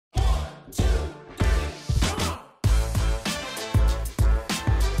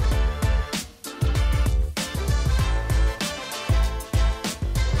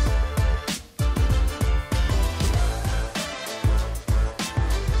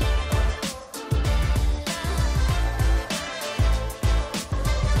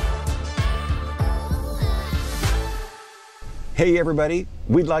Hey everybody,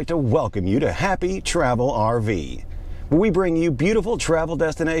 we'd like to welcome you to Happy Travel RV, where we bring you beautiful travel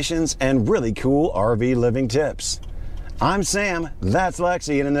destinations and really cool RV living tips. I'm Sam, that's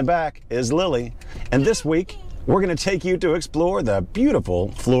Lexi, and in the back is Lily, and this week we're going to take you to explore the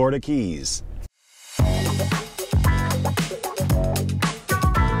beautiful Florida Keys.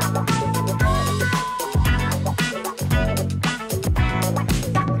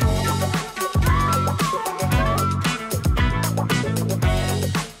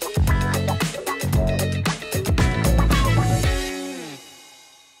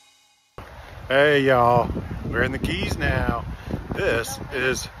 Hey y'all, we're in the Keys now. This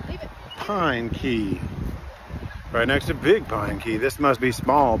is Pine Key, right next to Big Pine Key. This must be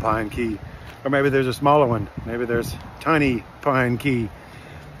Small Pine Key, or maybe there's a smaller one. Maybe there's Tiny Pine Key.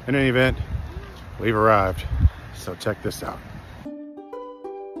 In any event, we've arrived, so check this out.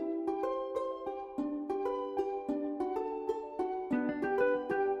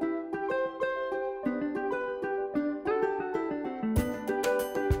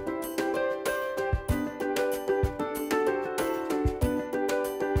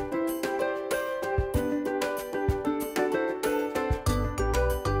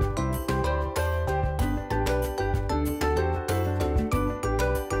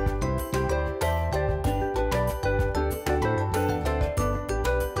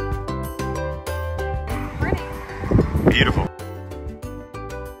 Beautiful.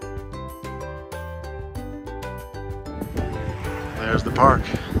 There's the park.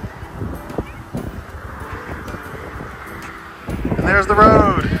 And there's the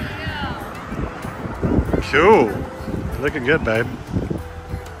road. Cool. Looking good, babe.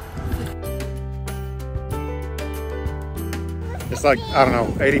 It's like, I don't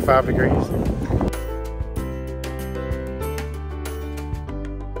know, 85 degrees.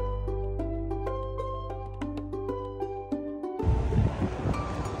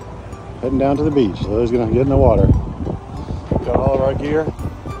 Heading down to the beach. Lily's gonna get in the water. Got all of our gear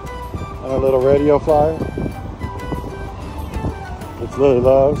on our little radio flyer, which Lily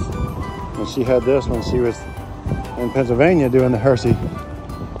loves. And she had this when she was in Pennsylvania doing the Hershey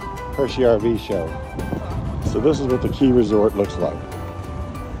RV show. So this is what the Key Resort looks like.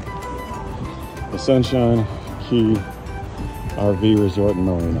 The Sunshine Key RV Resort in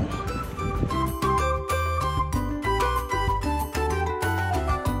Marina.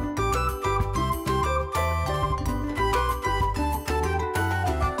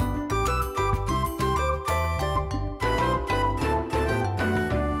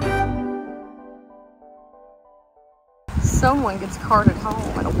 Someone gets carted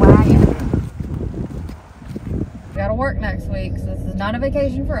home in a wagon. Gotta work next week, so this is not a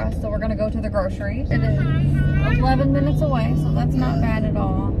vacation for us, so we're gonna go to the grocery. It is 11 minutes away, so that's not bad at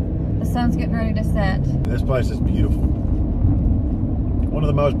all. The sun's getting ready to set. This place is beautiful. One of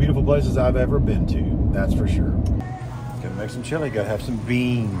the most beautiful places I've ever been to, that's for sure. Gonna make some chili, gotta have some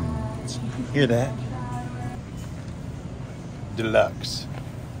beans. Hear that? Deluxe.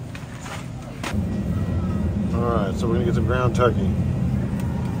 All right, so we're gonna get some ground turkey.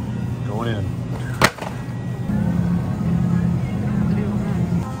 Going in.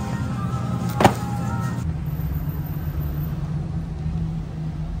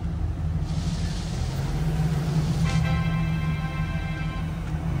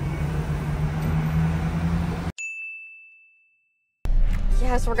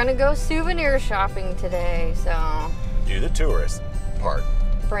 Yes, we're gonna go souvenir shopping today, so. Do the tourist part.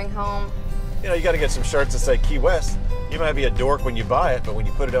 Bring home. You know, you got to get some shirts that say Key West. You might be a dork when you buy it, but when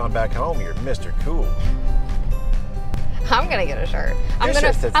you put it on back home, you're Mr. Cool. I'm gonna get a shirt. I'm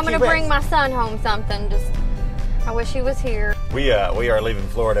gonna bring my son home something. Just, I wish he was here. We are leaving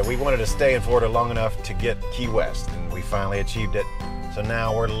Florida. We wanted to stay in Florida long enough to get Key West, and we finally achieved it. So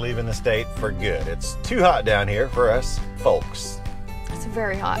now we're leaving the state for good. It's too hot down here for us folks. It's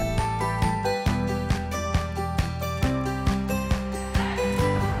very hot.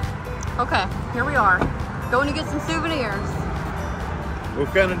 Okay, here we are. Going to get some souvenirs. What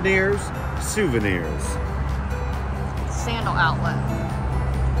kind of nears? Souvenirs. Sandal outlet.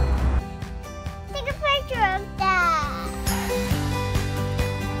 Take a picture of that.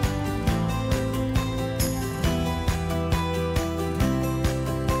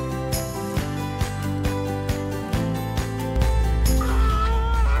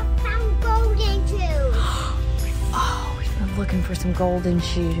 I'm looking for some golden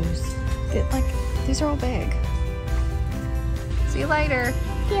shoes. These are all big. See you later.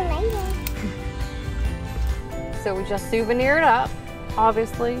 See you later. So we just souvenired up,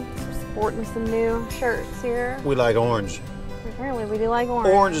 obviously. Sporting some new shirts here. We like orange. Apparently we do like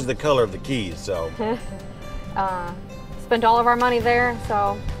orange. Orange is the color of the keys, so. Spent all of our money there,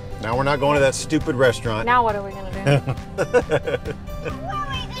 so. Now we're not going to that stupid restaurant. Now what are we gonna do? What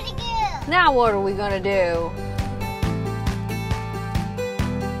are we gonna do? Now what are we gonna do?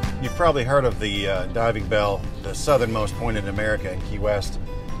 You've probably heard of the diving bell, the southernmost point in America in Key West.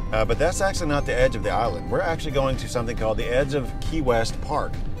 But that's actually not the edge of the island. We're actually going to something called the edge of Keywest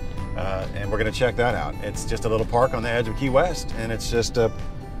Park. And we're going to check that out. It's just a little park on the edge of Key West, and it's just going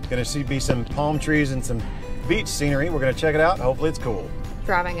to be some palm trees and some beach scenery. We're going to check it out. Hopefully it's cool.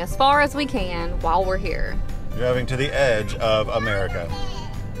 Driving as far as we can while we're here. Driving to the edge of America.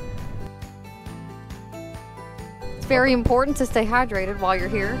 It's very important to stay hydrated while you're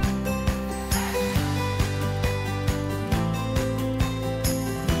here.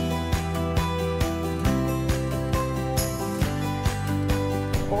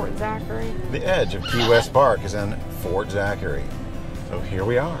 Fort Zachary. The edge of Key West Park is in Fort Zachary. So here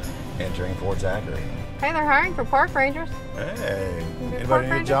we are, entering Fort Zachary. Hey, they're hiring for park rangers. Hey, park anybody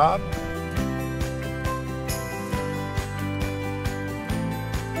need a ranger? job?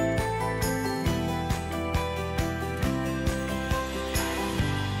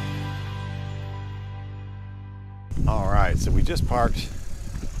 All right, so we just parked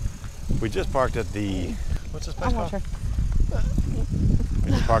at the, what's this place called? We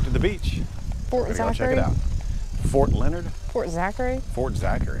just parked at the beach. Fort We're gonna go check Zachary. it out. Fort Leonard? Fort Zachary. Fort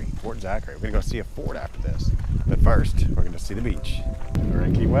Zachary. Fort Zachary. We're gonna go see a fort after this. But first, we're gonna see the beach. We're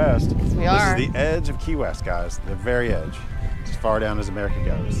in Key West. Yes, we are. This is the edge of Key West, guys. The very edge. As far down as America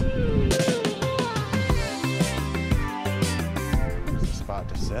goes. There's a spot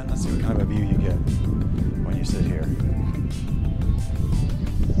to sit. Let's see what kind of a view you get when you sit here.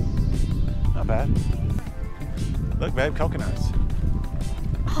 Not bad. Look, babe, coconuts.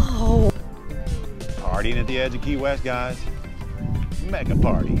 Oh. Partying at the edge of Key West, guys. Mega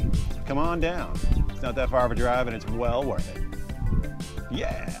party. Come on down. It's not that far of a drive and it's well worth it.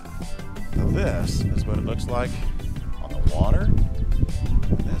 Yeah. So this is what it looks like on the water.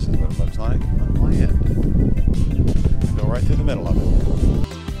 This is what it looks like on land. Go right through the middle of it.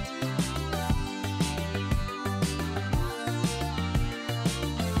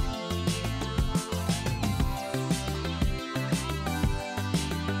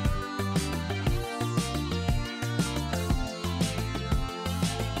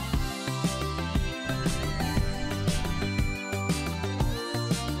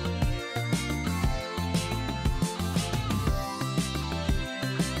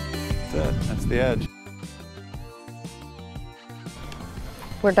 That's the edge.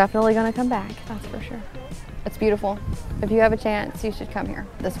 We're definitely gonna come back, that's for sure. It's beautiful. If you have a chance, you should come here.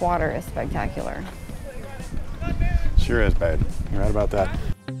 This water is spectacular. Sure is, babe. You're right about that.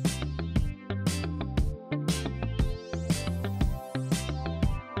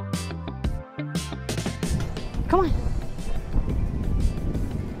 Come on.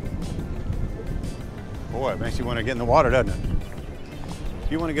 Boy, it makes you want to get in the water, doesn't it?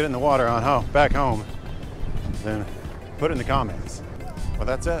 If you want to get in the water back home, then put it in the comments. Well,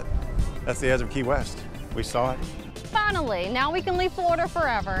 that's it. That's the edge of Key West. We saw it. Finally, now we can leave Florida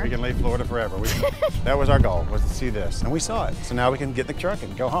forever. We can leave Florida forever. That was our goal, was to see this. And we saw it. So now we can get in the truck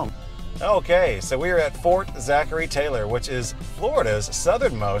and go home. Okay, so we are at Fort Zachary Taylor, which is Florida's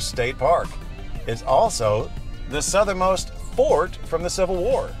southernmost state park. It's also the southernmost fort from the Civil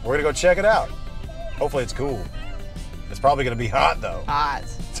War. We're gonna go check it out. Hopefully it's cool. It's probably gonna be hot though. Hot.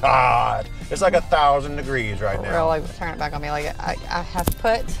 It's hot. It's like 1,000 degrees right now. Really, turn it back on me. Like I have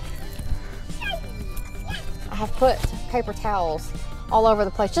put paper towels all over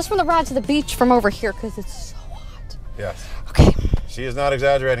the place just from the ride to the beach from over here because it's so hot. Yes. Okay. She is not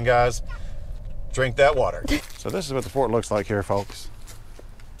exaggerating, guys. Drink that water. So this is what the fort looks like here, folks.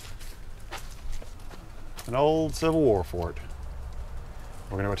 An old Civil War fort.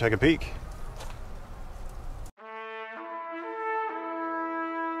 We're gonna go take a peek.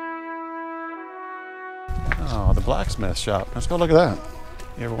 Oh, the blacksmith shop. Let's go look at that.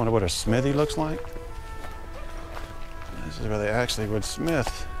 You ever wonder what a smithy looks like? This is where they actually would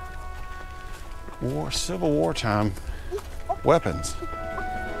smith Civil War time weapons.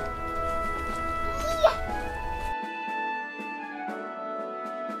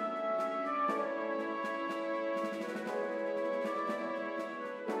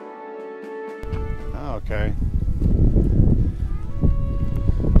 Okay.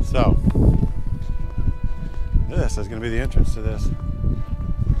 This is going to be the entrance to this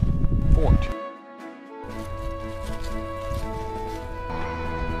fort.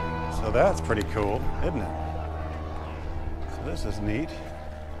 So that's pretty cool, isn't it? So this is neat.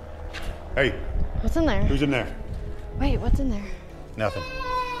 Hey. What's in there? Who's in there? Wait, what's in there? Nothing.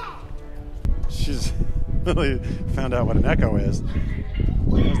 She's really found out what an echo is.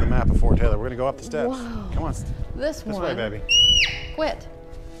 Here's the map of Fort Taylor. We're gonna go up the steps. Whoa. Come on. This one. Way, baby. Quit.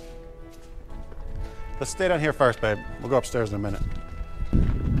 Let's stay down here first, babe. We'll go upstairs in a minute.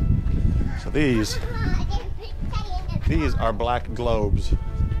 So these are black globes.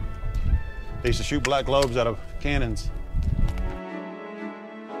 They used to shoot black globes out of cannons.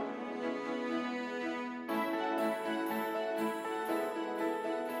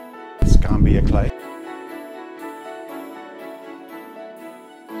 Scambia clay.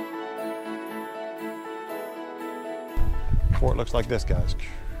 Fort looks like this, guys.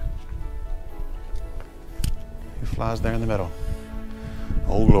 Who flies there in the middle?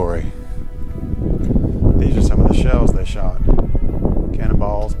 Old Glory. These are some of the shells they shot.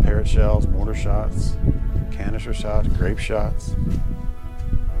 Cannonballs, parrot shells, mortar shots, canister shots, grape shots.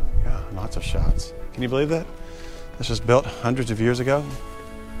 Yeah, lots of shots. Can you believe that? This was built hundreds of years ago.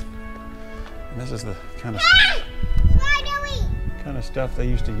 And this is the kind of stuff they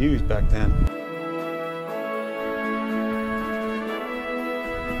used to use back then.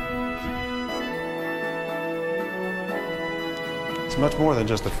 It's much more than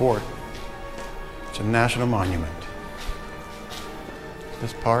just a fort. It's a national monument.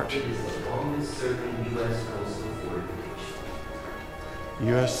 This part. It is the longest serving U.S. coastal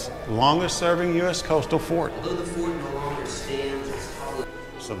fortification. Longest serving U.S. coastal fort. Although the fort no longer stands, it's probably...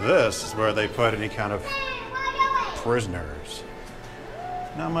 So this is where they put any kind of prisoners.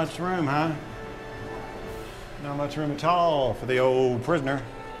 Not much room, huh? Not much room at all for the old prisoner.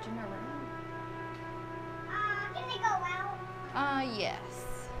 Can they go out? Yes.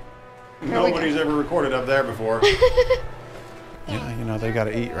 Nobody's ever recorded up there before. Yeah, you know, they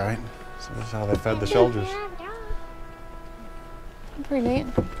gotta eat, right? So that's how they fed the soldiers. Pretty neat.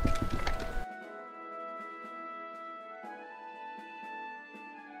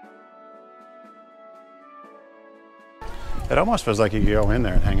 It almost feels like you could go in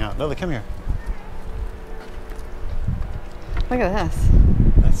there and hang out. Lily, come here. Look at this.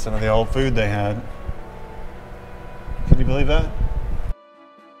 That's some of the old food they had. Can you believe that?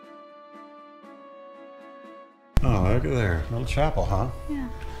 Oh, look at there. Little chapel, huh? Yeah.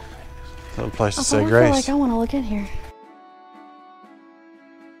 Little place to I say feel grace. like I want to look in here.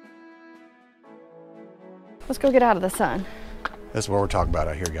 Let's go get out of the sun. This is what we're talking about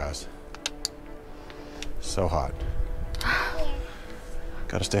out here, guys. So hot.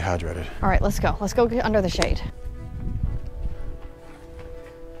 Gotta stay hydrated. All right, let's go. Let's go get under the shade.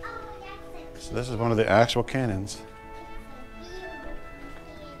 So this is one of the actual cannons.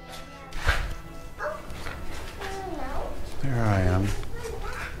 There I am.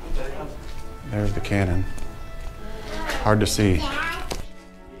 There's the cannon. Hard to see.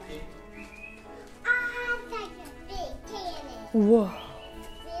 Whoa.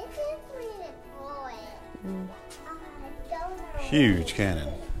 Huge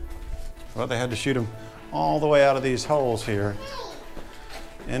cannon. Well, they had to shoot them all the way out of these holes here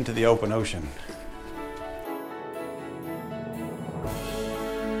into the open ocean.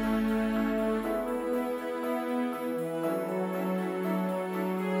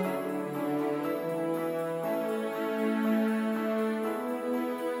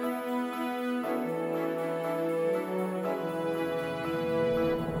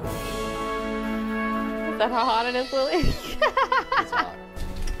 Is that how hot it is, Lily? It's hot.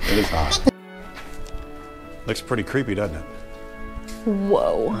 It is hot. Looks pretty creepy, doesn't it?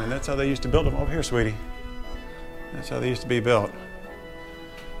 Whoa. I mean, that's how they used to build them. Over here, sweetie. That's how they used to be built.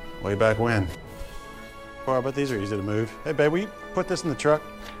 Way back when. Boy, I bet these are easy to move. Hey, babe, will you put this in the truck?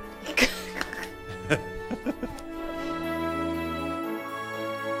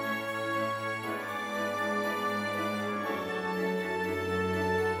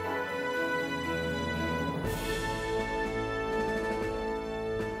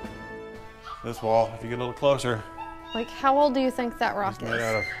 This wall, if you get a little closer, Like, how old do you think that rock is made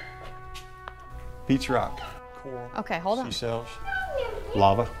out is? of beach rock, coral, Okay, hold on. seashells,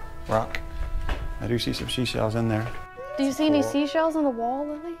 lava rock. I do see some seashells in there. Do you see any Coral. seashells on the wall,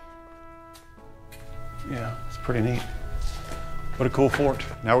 Lily? Yeah, it's pretty neat. What a cool fort.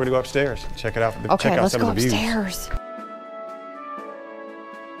 Now we're gonna go upstairs and check it out. Okay, check out let's some go of the views. upstairs.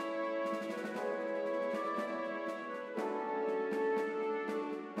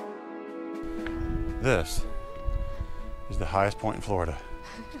 This is the highest point in Florida.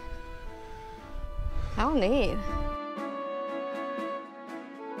 How neat.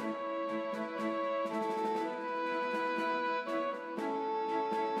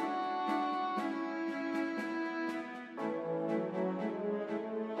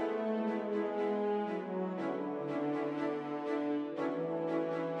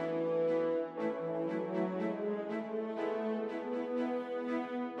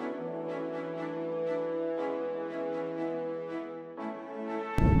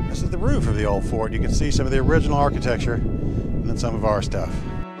 This is the roof of the old fort. You can see some of the original architecture and then some of our stuff.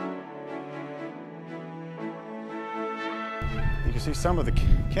 You can see some of the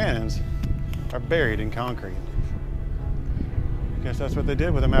cannons are buried in concrete. I guess that's what they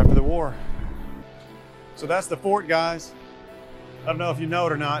did with them after the war. So that's the fort, guys. I don't know if you know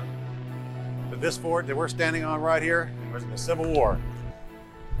it or not, but this fort that we're standing on right here was in the Civil War.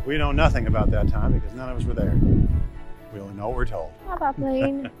 We know nothing about that time because none of us were there. We only know what we're told. How about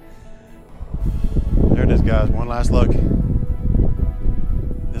plane? There it is, guys. One last look.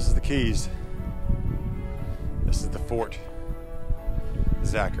 This is the Keys. This is the fort.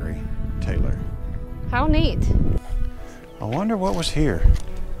 Zachary Taylor. How neat. I wonder what was here.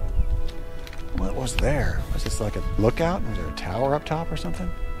 What was there? Was this like a lookout? Was there a tower up top or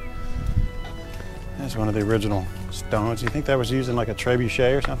something? That's one of the original stones. You think that was used in like a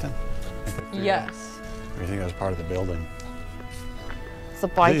trebuchet or something? Yes. Or you think that was part of the building? It's a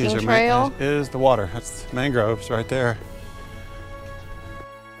biking trail. It is the water. That's mangroves right there.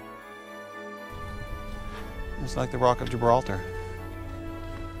 It's like the Rock of Gibraltar.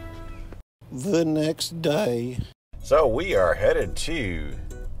 The next day. So we are headed to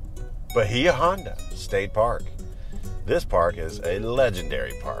Bahia Honda State Park. This park is a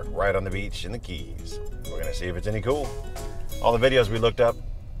legendary park right on the beach in the Keys. We're gonna see if it's any cool. All the videos we looked up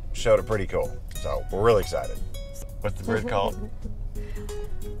showed it pretty cool. So we're really excited. What's the bridge called?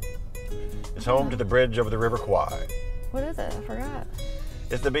 It's home to the bridge over the River Kwai. What is it? I forgot.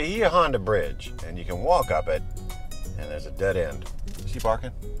 It's the Bahia Honda Bridge, and you can walk up it, and there's a dead end. Is he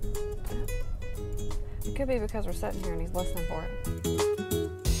barking? It could be because we're sitting here and he's listening for it.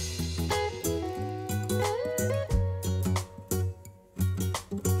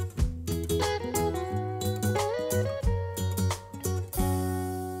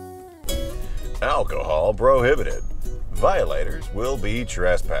 Alcohol prohibited. Violators will be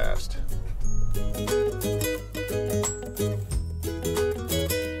trespassed.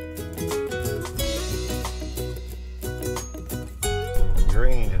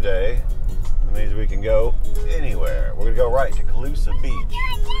 Green today. That means we can go anywhere. We're gonna go right to Calusa Beach.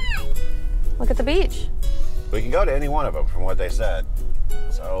 Look at the beach. We can go to any one of them from what they said.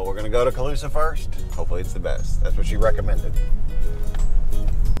 So we're gonna go to Calusa first. Hopefully it's the best. That's what she recommended.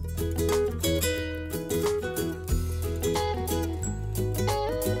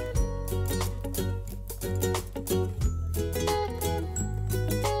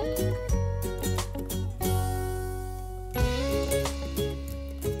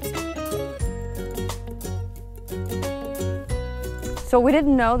 So we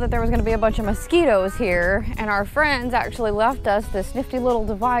didn't know that there was gonna be a bunch of mosquitoes here, and our friends actually left us this nifty little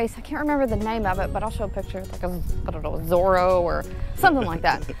device. I can't remember the name of it, but I'll show a picture. It's like a, I don't know, Zorro or something like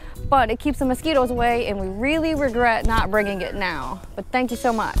that. But it keeps the mosquitoes away, and we really regret not bringing it now. But thank you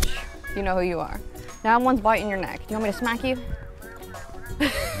so much. You know who you are. Now one's biting your neck. Do you want me to smack you?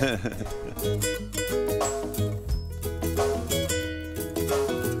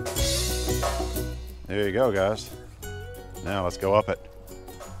 There you go, guys. Now let's go up it.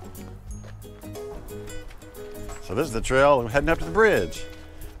 So this is the trail. We're heading up to the bridge.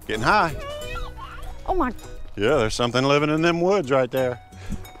 Getting high. Oh my. Yeah, there's something living in them woods right there.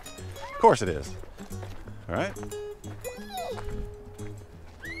 Of course it is. All right.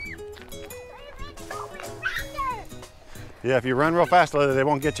 Yeah, if you run real fast, they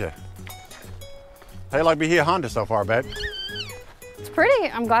won't get you. How you like Bahia Honda so far, babe? It's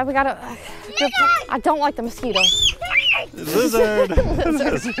pretty. I'm glad we got a good. I don't like the mosquitoes. Lizard.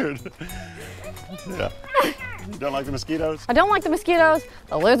 Lizard. Yeah. You don't like the mosquitoes? I don't like the mosquitoes.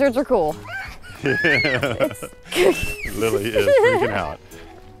 The lizards are cool. Yeah. Lily is freaking out.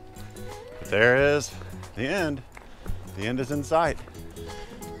 But there is the end. The end is in sight.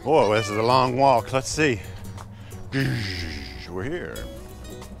 Whoa, this is a long walk. Let's see. We're here.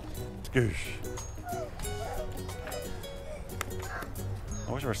 Scoosh.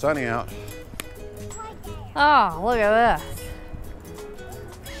 I wish it were sunny out. Oh, look at this.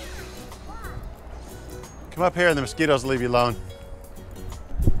 Come up here and the mosquitoes will leave you alone.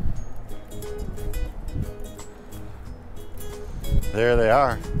 There they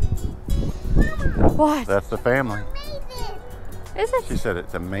are. What? That's the family. Is it? She said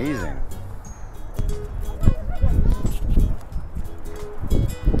it's amazing.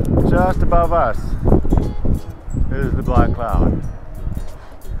 Just above us is the black cloud.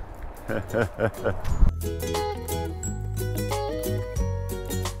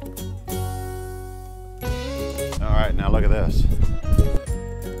 All right, now look at this.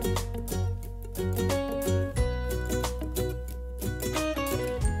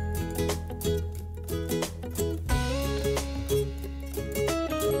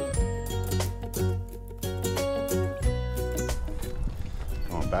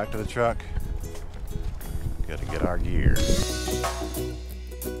 Going back to the truck. Gotta get our gear.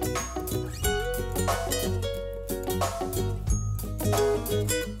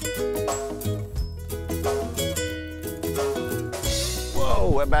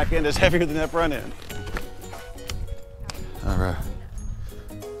 Whoa, that back end is heavier than that front end. All right.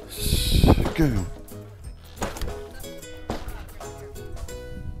 Go.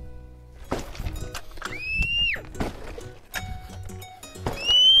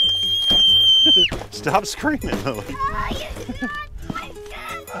 Stop screaming, Lily.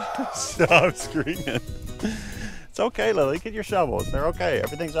 Stop screaming. It's okay, Lily. Get your shovels. They're okay.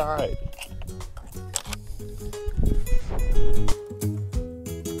 Everything's all right.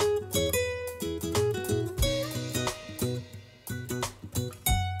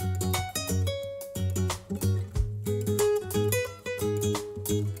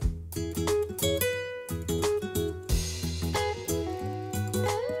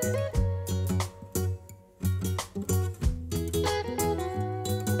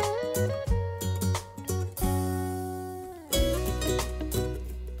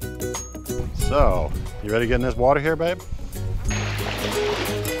 So, you ready to get in this water here, babe?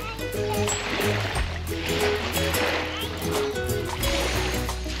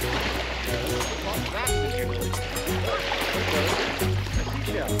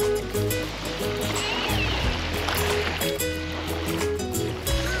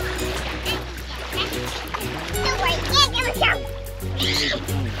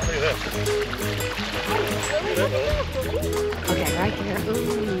 Okay, right there.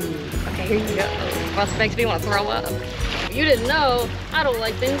 Ooh. Okay, here you go. Must makes me want to throw up. You didn't know, I don't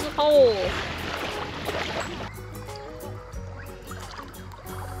like things with holes.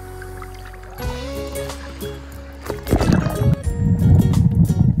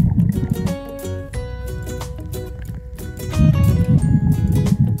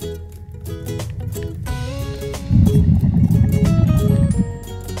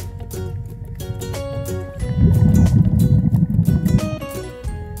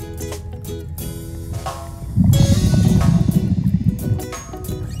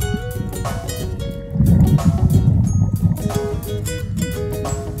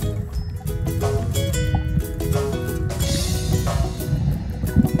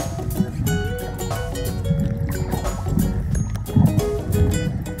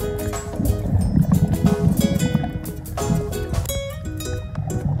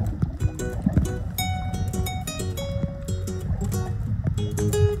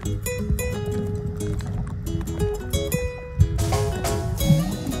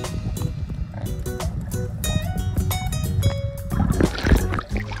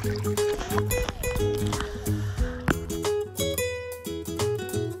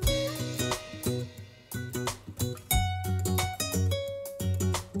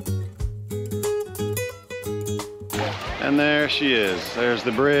 And there she is. There's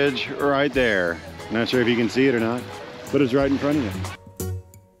the bridge right there. Not sure if you can see it or not, but it's right in front of you.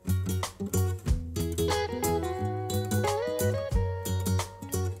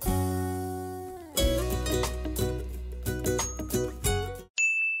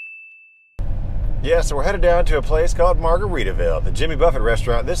 Yeah, so we're headed down to a place called Margaritaville, the Jimmy Buffett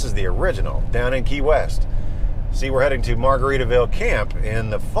restaurant. This is the original down in Key West. See, we're heading to Margaritaville Camp in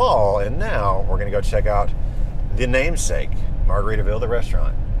the fall, and now we're going to go check out the namesake, Margaritaville, the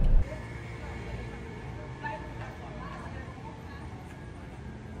restaurant.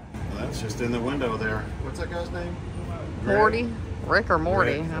 Well, that's just in the window there. What's that guy's name? Greg? Morty? Rick or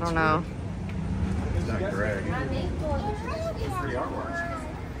Morty? Greg, I don't know. It's not Greg. Pretty artwork.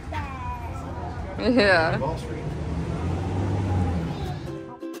 Yeah. Wall Street.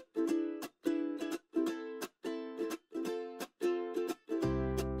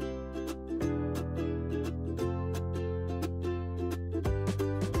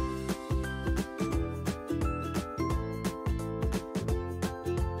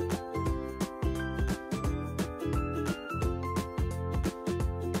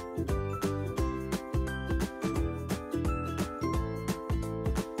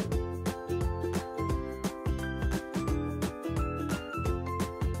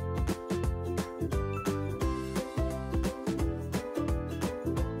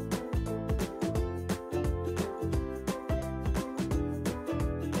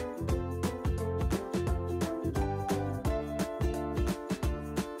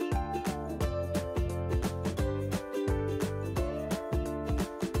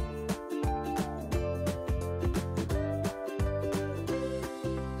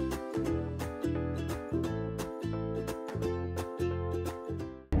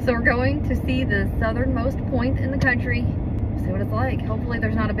 So we're going to see the southernmost point in the country. See what it's like. Hopefully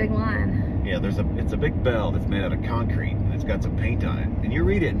there's not a big line. Yeah, it's a big bell that's made out of concrete and it's got some paint on it. And you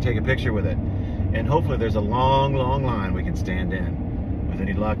read it and take a picture with it. And hopefully there's a long, long line we can stand in. With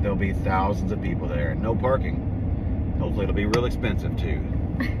any luck, there'll be thousands of people there and no parking. Hopefully it'll be real expensive too.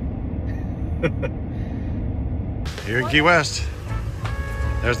 Here in Key West,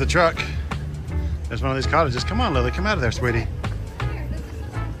 there's the truck. There's one of these cottages. Come on, Lily, come out of there, sweetie.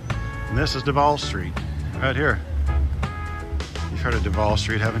 And this is Duval Street, right here. You've heard of Duval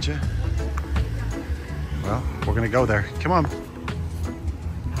Street, haven't you? Well, we're gonna go there. Come on.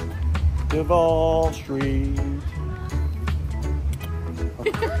 Duval Street.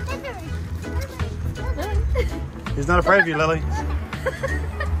 He's not afraid of you, Lily.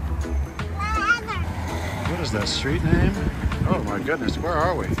 What is that street name? Oh my goodness, where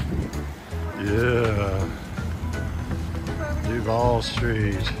are we? Yeah. Duval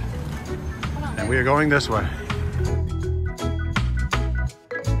Street. And we are going this way.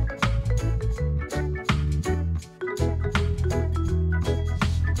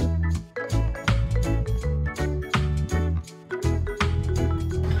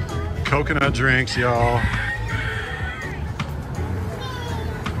 Coconut drinks, y'all.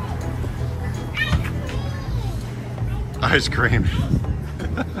 Ice cream.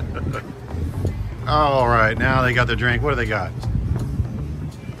 All right, now they got the drink. What do they got?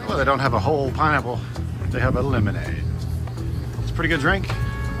 Well, they don't have a whole pineapple. They have a lemonade. It's a pretty good drink.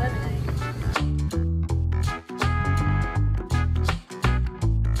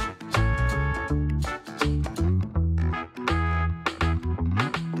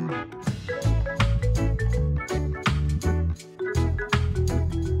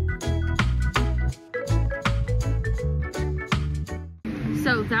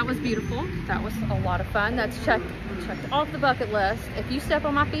 So that was beautiful. That was a lot of fun. That's checked off the bucket list. If you step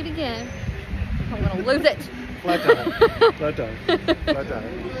on my feet again, I'm gonna lose it. Flat tire. Flat tire. Flat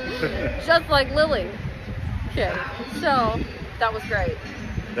tire. Just like Lily. Okay, so that was great.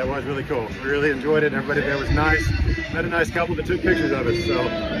 That was really cool. We really enjoyed it. Everybody there was nice. Met a nice couple that took pictures of us. So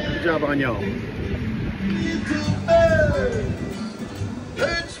good job on y'all.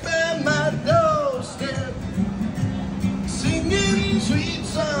 Sweet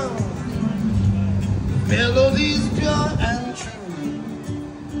song, melodies pure and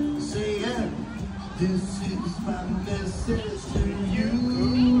true, saying, this is my message to you.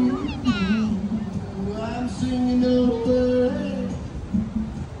 I'm singing over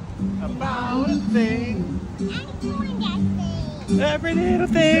about a thing, every little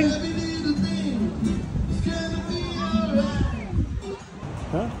thing, it's gonna be alright.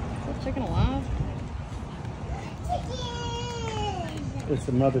 Huh? Is that chicken alive? It's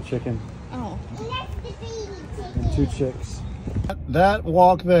the mother chicken. Oh. And two chicks. That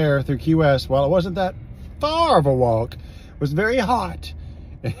walk there through Key West, while it wasn't that far of a walk, was very hot.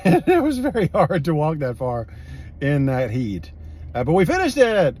 And it was very hard to walk that far in that heat. But we finished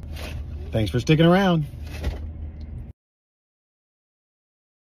it. Thanks for sticking around.